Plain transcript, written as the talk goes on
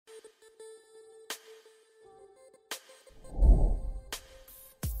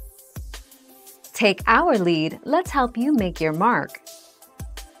Take our lead, let's help you make your mark.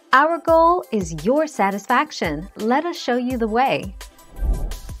 Our goal is your satisfaction. Let us show you the way.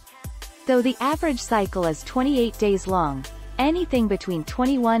 Though the average cycle is 28 days long, anything between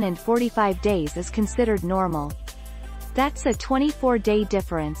 21 and 45 days is considered normal. That's a 24-day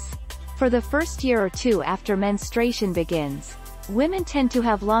difference. For the first year or two after menstruation begins, women tend to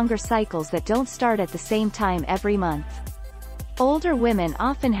have longer cycles that don't start at the same time every month. Older women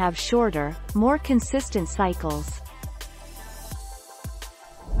often have shorter, more consistent cycles.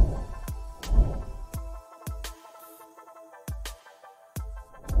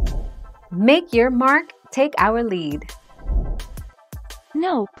 Make your mark, take our lead.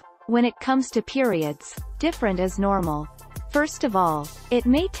 Nope. When it comes to periods, different is normal. First of all, it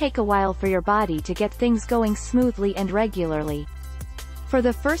may take a while for your body to get things going smoothly and regularly. For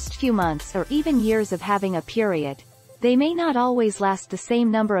the first few months or even years of having a period, they may not always last the same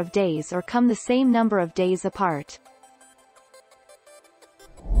number of days or come the same number of days apart.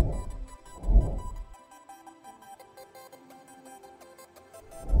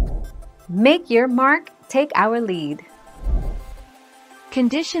 Make your mark, take our lead.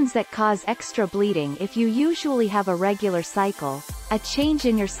 Conditions that cause extra bleeding. If you usually have a regular cycle, a change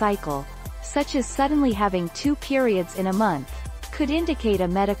in your cycle, such as suddenly having 2 periods in a month, could indicate a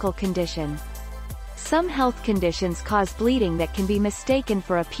medical condition. Some health conditions cause bleeding that can be mistaken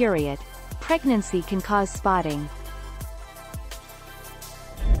for a period. Pregnancy can cause spotting.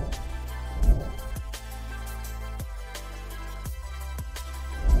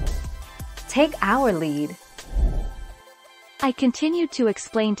 Take our lead. I continued to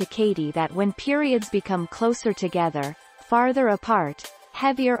explain to Katie that when periods become closer together, farther apart,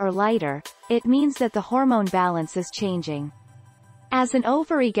 heavier or lighter, it means that the hormone balance is changing. As an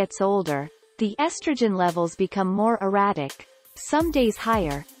ovary gets older, the estrogen levels become more erratic, some days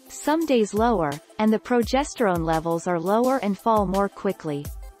higher, some days lower, and the progesterone levels are lower and fall more quickly.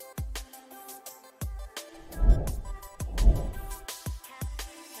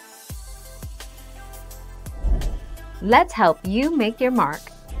 Let's help you make your mark.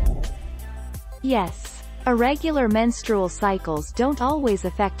 Yes, irregular menstrual cycles don't always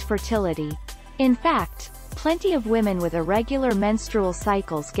affect fertility. In fact, plenty of women with irregular menstrual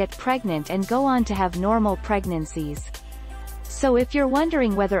cycles get pregnant and go on to have normal pregnancies. So if you're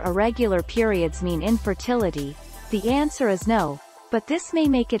wondering whether irregular periods mean infertility, the answer is no, but this may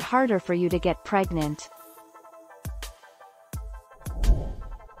make it harder for you to get pregnant.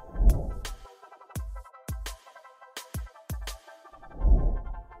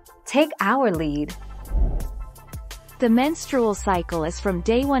 Take our lead. The menstrual cycle is from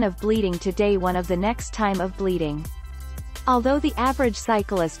day 1 of bleeding to day 1 of the next time of bleeding. Although the average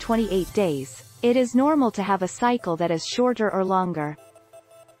cycle is 28 days, it is normal to have a cycle that is shorter or longer.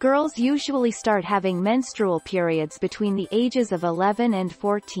 Girls usually start having menstrual periods between the ages of 11 and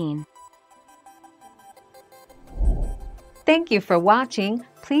 14. Thank you for watching.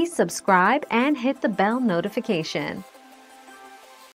 Please subscribe and hit the bell notification.